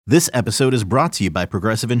This episode is brought to you by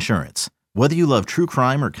Progressive Insurance. Whether you love true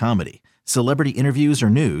crime or comedy, celebrity interviews or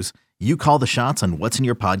news, you call the shots on what's in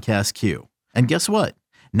your podcast queue. And guess what?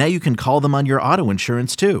 Now you can call them on your auto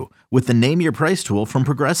insurance too with the Name Your Price tool from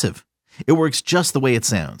Progressive. It works just the way it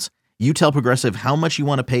sounds. You tell Progressive how much you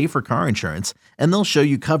want to pay for car insurance, and they'll show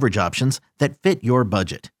you coverage options that fit your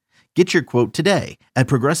budget. Get your quote today at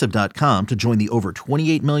Progressive.com to join the over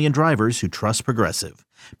 28 million drivers who trust Progressive.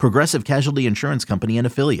 Progressive Casualty Insurance Company and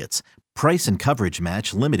Affiliates. Price and coverage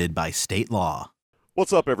match limited by state law.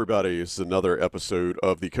 What's up, everybody? This is another episode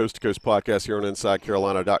of the Coast to Coast podcast here on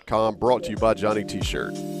InsideCarolina.com, brought to you by Johnny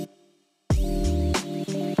T-Shirt.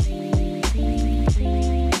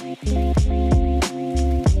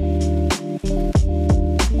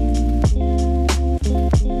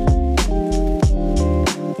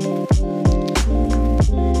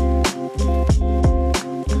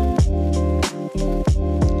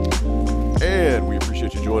 And we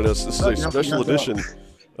appreciate you joining us. This is a special edition,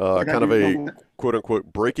 kind of a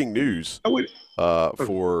quote-unquote breaking news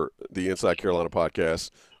for the Inside Carolina podcast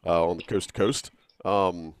on the Coast to Coast.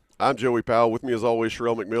 I'm Joey Powell. With me, as always,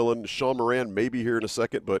 Sherelle McMillan. Sean Moran may be here in a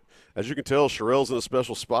second, but as you can tell, Sherelle's in a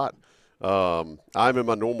special spot. I'm in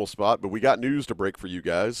my normal spot, but we got news to break for you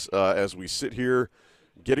guys as we sit here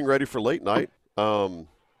getting ready for late night.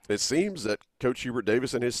 It seems that Coach Hubert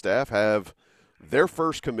Davis and his staff have their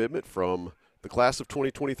first commitment from the class of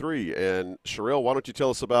 2023. And Sherelle, why don't you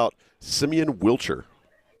tell us about Simeon Wilcher?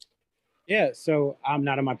 Yeah, so I'm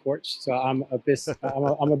not on my porch, so I'm a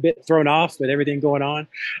bit thrown off with everything going on.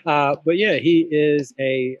 But yeah, he is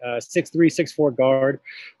a 6'3", 6'4" guard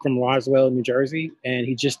from Roswell, New Jersey, and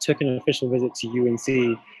he just took an official visit to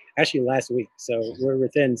UNC actually last week. So we're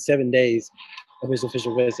within 7 days of his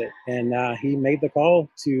official visit, and he made the call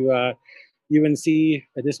to UNC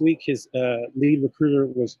this week. His lead recruiter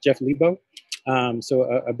was Jeff Lebo, so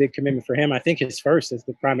a big commitment for him. I think his first as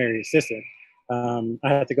the primary assistant. I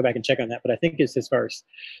have to go back and check on that, but I think it's his first.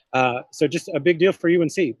 So just a big deal for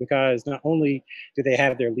UNC because not only do they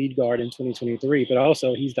have their lead guard in 2023, but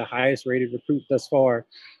also he's the highest rated recruit thus far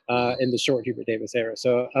in the short Hubert Davis era.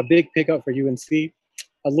 So a big pickup for UNC,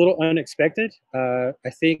 a little unexpected. I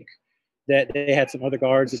think that they had some other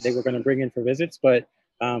guards that they were going to bring in for visits, but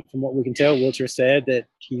from what we can tell, Wilcher said that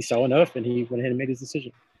he saw enough and he went ahead and made his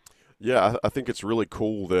decision. Yeah, I think it's really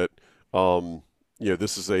cool that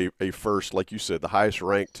this is a first, like you said, the highest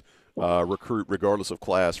ranked recruit regardless of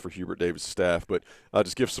class for Hubert Davis' staff. But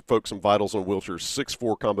just give some folks some vitals on Wilcher.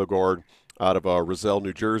 6'4" combo guard out of Roselle,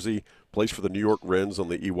 New Jersey, plays for the New York Wrens on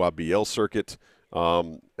the EYBL circuit.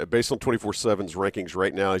 Based on 24/7's rankings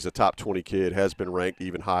right now, he's a top 20 kid, has been ranked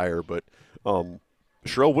even higher. But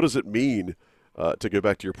Sherelle, what does it mean, to go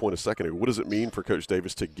back to your point a second ago, what does it mean for Coach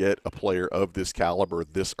Davis to get a player of this caliber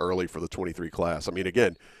this early for the 23 class? I mean,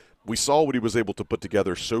 again, we saw what he was able to put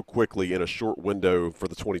together so quickly in a short window for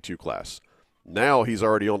the 22 class. Now he's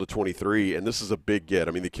already on to 23, and this is a big get.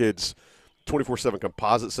 I mean, the kid's 24/7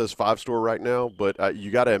 composite says 5-star right now, but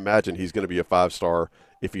you got to imagine he's going to be a 5-star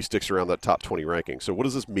if he sticks around that top 20 ranking. So what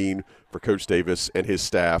does this mean for Coach Davis and his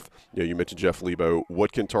staff? You mentioned Jeff Lebo.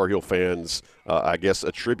 What can Tar Heel fans,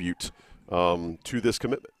 attribute to this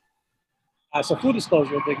commitment? So full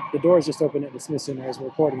disclosure, the doors just opened at the Smith Center as we're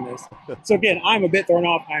recording this. So again, I'm a bit thrown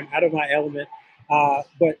off. I'm out of my element.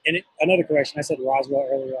 Another correction, I said Roswell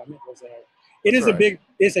earlier. I meant Roselle.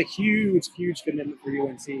 It's a huge commitment for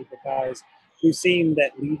UNC because we've seen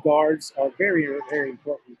that lead guards are very, very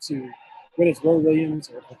important to whether it's Roy Williams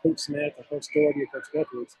or Coach Smith or Coach Doherty or Coach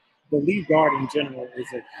Guthridge. The lead guard in general is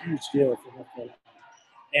a huge deal for North Carolina.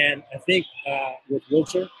 And I think with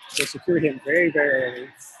Wilcher, they secured him very, very early.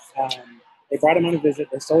 They brought him on a visit.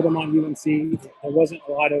 They sold him on UNC. There wasn't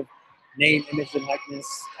a lot of name, image, and likeness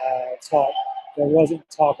talk. There wasn't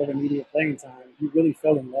talk of immediate playing time. He really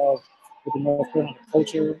fell in love with the North Carolina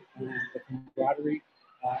culture and the camaraderie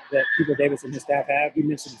that Hubert Davis and his staff have. He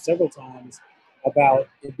mentioned several times about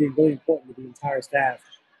it being really important that the entire staff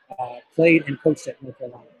played and coached at North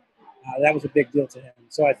Carolina. That was a big deal to him.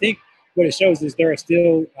 So I think what it shows is there are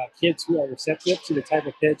still kids who are receptive to the type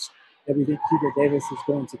of pitch that we think Hubert Davis is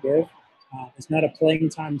going to give. It's not a playing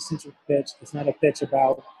time centric pitch. It's not a pitch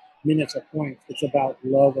about minutes or points. It's about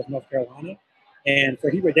love of North Carolina. And for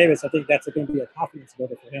Hubert Davis, I think that's going to be a confidence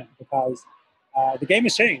builder for him because the game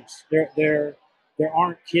has changed. There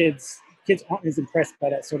aren't kids aren't as impressed by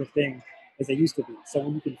that sort of thing as they used to be. So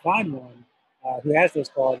when you can find one who has those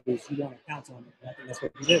qualities, you want to count on it. And I think that's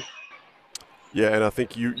what he did. Yeah, and I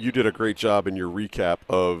think you did a great job in your recap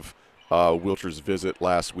of Wilcher's visit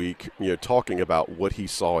last week, talking about what he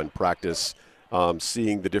saw in practice,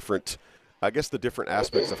 seeing the different I guess the different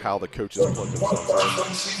aspects of how the coaches plug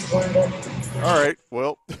themselves in. All right,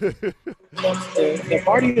 well. the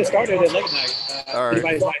party that started at late night. All right.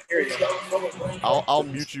 Anybody's not here yet. I'll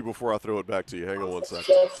mute you before I throw it back to you. Hang on one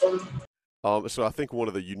second. So I think one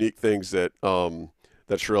of the unique things that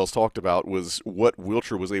that Sherrell's talked about was what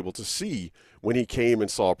Wilcher was able to see when he came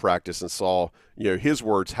and saw practice and saw, his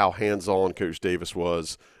words, how hands-on Coach Davis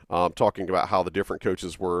was, talking about how the different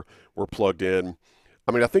coaches were plugged in.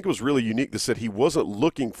 I mean, I think it was really unique that said he wasn't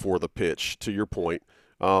looking for the pitch, to your point,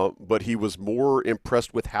 but he was more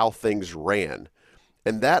impressed with how things ran.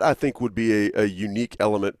 And that, I think, would be a unique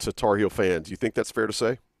element to Tar Heel fans. You think that's fair to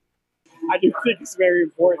say? I do think it's very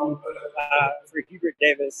important for Hubert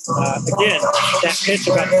Davis. Again, that pitch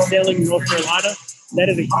about selling North Carolina, that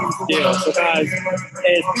is a huge deal because,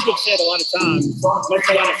 as people have said a lot of times, North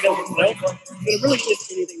Carolina sells itself, but it really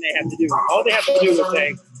isn't anything they have to do. All they have to do is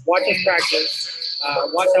say, watch us practice,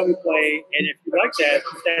 watch how we play, and if you like that,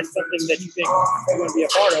 that's something that you think you want to be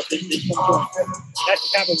a part of, then come join. That's the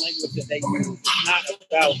type of language that they use. It's not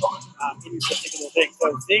about any particular thing. So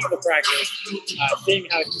seeing the practice, seeing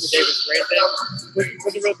how Hubert Davis ran things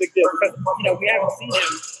was a real big deal because, we haven't seen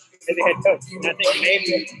him as a head coach. And I think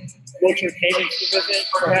maybe Wilcher came into the visit,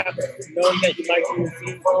 perhaps knowing that he liked to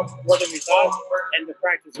see more than we thought, and the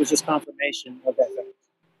practice was just confirmation of that fact.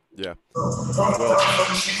 Yeah.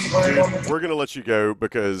 Well, dude, we're going to let you go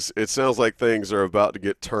because it sounds like things are about to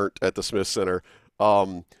get turned at the Smith Center.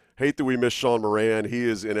 Hate that we missed Sean Moran. He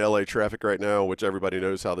is in LA traffic right now, which everybody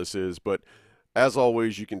knows how this is. But as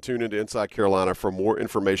always, you can tune into Inside Carolina for more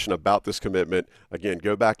information about this commitment. Again,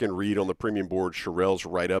 go back and read on the premium board Sherrell's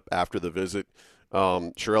write-up after the visit.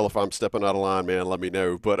 Sherrell, if I'm stepping out of line, man, let me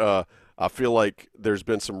know. But I feel like there's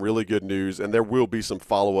been some really good news, and there will be some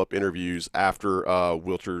follow-up interviews after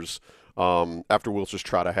Wilcher's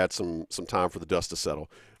try to had some time for the dust to settle.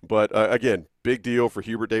 But again, big deal for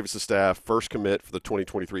Hubert Davis' staff. First commit for the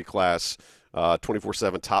 2023 class.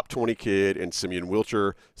 24/7 top 20 kid, and Simeon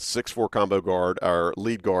Wilcher, 6'4" combo guard, or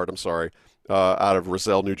lead guard, out of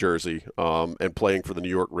Roselle, New Jersey, and playing for the New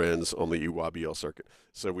York Wrens on the EYBL circuit.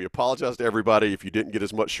 So we apologize to everybody if you didn't get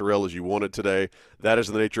as much Sherrell as you wanted today. That is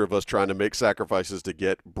the nature of us trying to make sacrifices to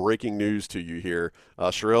get breaking news to you here.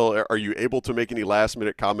 Sherrell, are you able to make any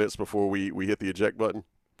last-minute comments before we hit the eject button?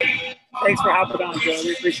 Thanks for hopping on, Joe.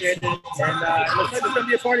 We appreciate it. And it looks like there's going to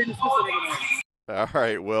be a party in the Smith Center tonight. All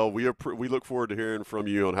right. Well, we look forward to hearing from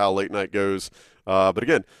you on how late night goes. But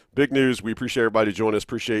again, big news. We appreciate everybody joining us.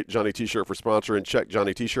 Appreciate Johnny T-Shirt for sponsoring. Check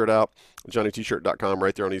Johnny T-Shirt out, johnnytshirt.com,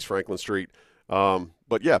 right there on East Franklin Street.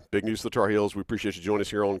 But yeah, big news to the Tar Heels. We appreciate you joining us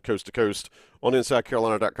here on Coast to Coast on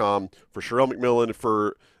InsideCarolina.com. For Sherrell McMillan,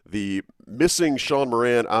 for the missing Sean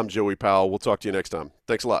Moran, I'm Joey Powell. We'll talk to you next time.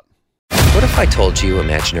 Thanks a lot. What if I told you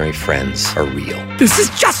imaginary friends are real? This is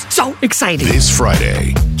just so exciting. This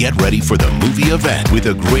Friday, get ready for the movie event with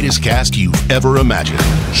the greatest cast you've ever imagined.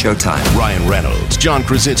 Showtime. Ryan Reynolds, John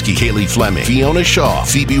Krasinski, Kaylee Fleming, Fiona Shaw,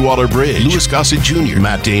 Phoebe Waller-Bridge, Louis Gossett Jr.,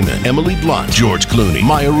 Matt Damon, Emily Blunt, George Clooney,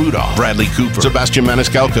 Maya Rudolph, Bradley Cooper, Sebastian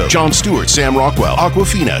Maniscalco, Jon Stewart, Sam Rockwell,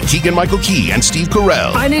 Awkwafina, Keegan-Michael Key, and Steve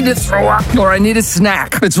Carell. I need to throw up or I need a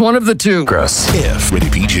snack. It's one of the two. Gross. If.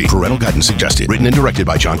 Rated PG. Parental guidance suggested. Written and directed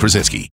by John Krasinski.